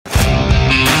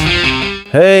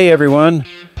Hey everyone,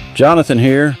 Jonathan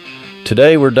here.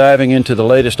 Today we're diving into the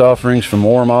latest offerings from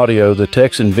Warm Audio, the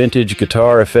Texan vintage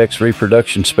guitar effects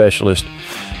reproduction specialist.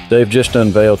 They've just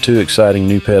unveiled two exciting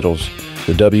new pedals,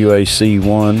 the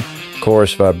WA-C1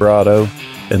 Chorus Vibrato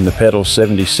and the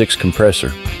Pedal76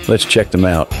 Compressor. Let's check them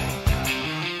out.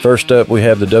 First up, we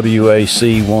have the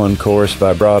WA-C1 Chorus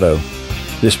Vibrato.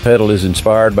 This pedal is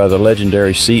inspired by the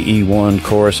legendary CE-1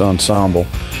 Chorus Ensemble,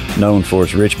 known for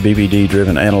its rich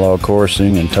BBD-driven analog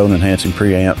chorusing and tone-enhancing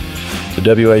preamp.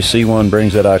 The WA-C1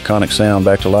 brings that iconic sound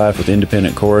back to life with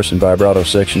independent chorus and vibrato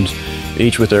sections,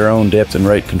 each with their own depth and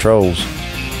rate controls.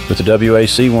 With the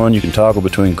WA-C1, you can toggle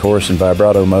between chorus and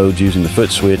vibrato modes using the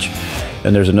foot switch,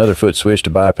 and there's another foot switch to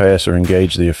bypass or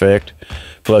engage the effect.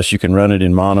 Plus, you can run it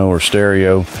in mono or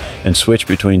stereo and switch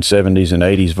between 70s and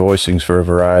 80s voicings for a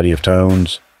variety of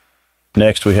tones.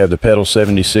 Next, we have the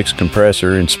Pedal76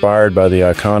 Compressor, inspired by the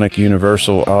iconic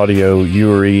Universal Audio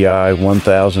WA-C1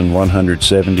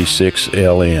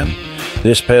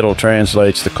 This pedal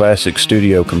translates the classic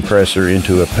studio compressor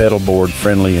into a pedal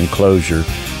board-friendly enclosure,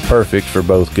 perfect for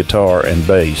both guitar and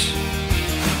bass.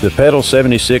 The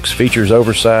Pedal76 features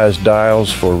oversized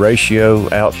dials for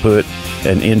ratio, output,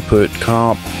 and input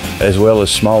comp, as well as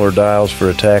smaller dials for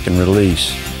attack and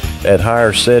release. At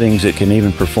higher settings, it can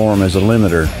even perform as a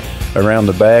limiter. Around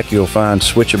the back, you'll find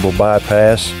switchable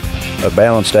bypass, a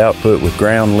balanced output with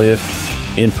ground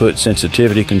lift, input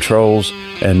sensitivity controls,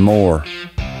 and more.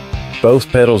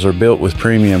 Both pedals are built with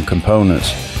premium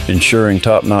components, ensuring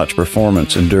top-notch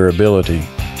performance and durability.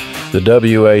 The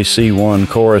WA-C1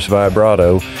 Chorus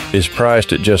Vibrato is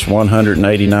priced at just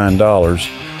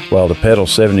 $189, while the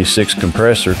Pedal76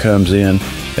 Compressor comes in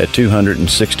at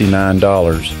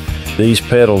 $269. These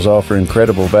pedals offer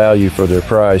incredible value for their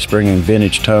price, bringing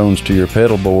vintage tones to your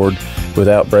pedal board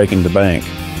without breaking the bank.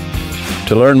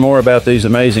 To learn more about these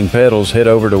amazing pedals, head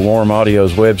over to Warm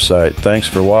Audio's website. Thanks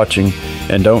for watching,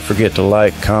 and don't forget to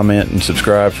like, comment, and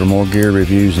subscribe for more gear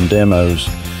reviews and demos,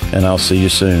 and I'll see you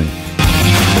soon.